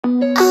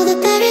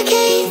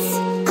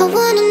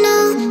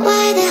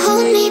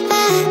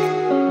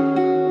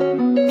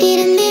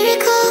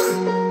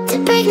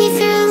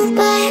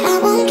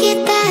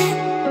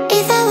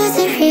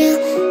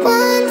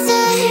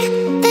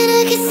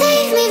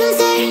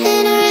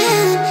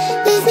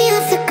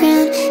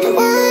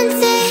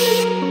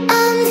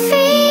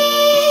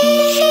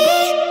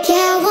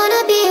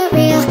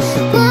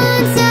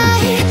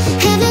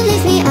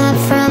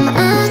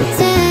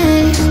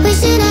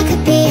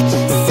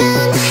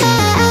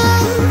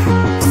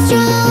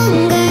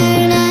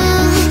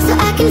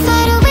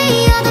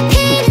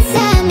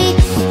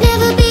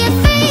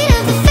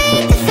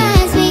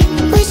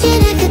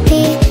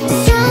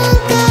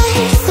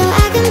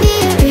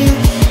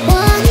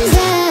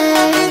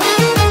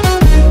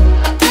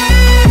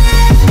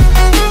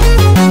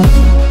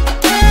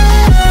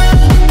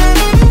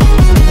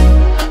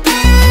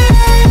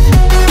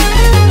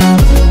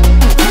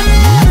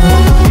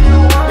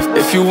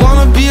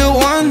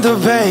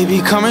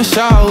and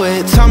show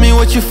it. Tell me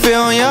what you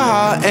feel in your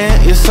heart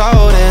and your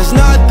soul. There's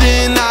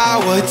nothing I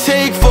would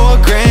take for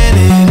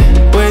granted.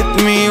 With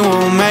me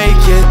we'll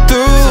make it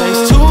through.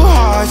 Takes two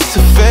hearts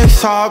to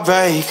fix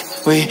heartbreak.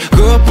 We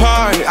grew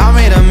apart, I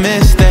made a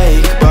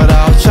mistake, but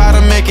I'll try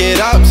to make it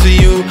up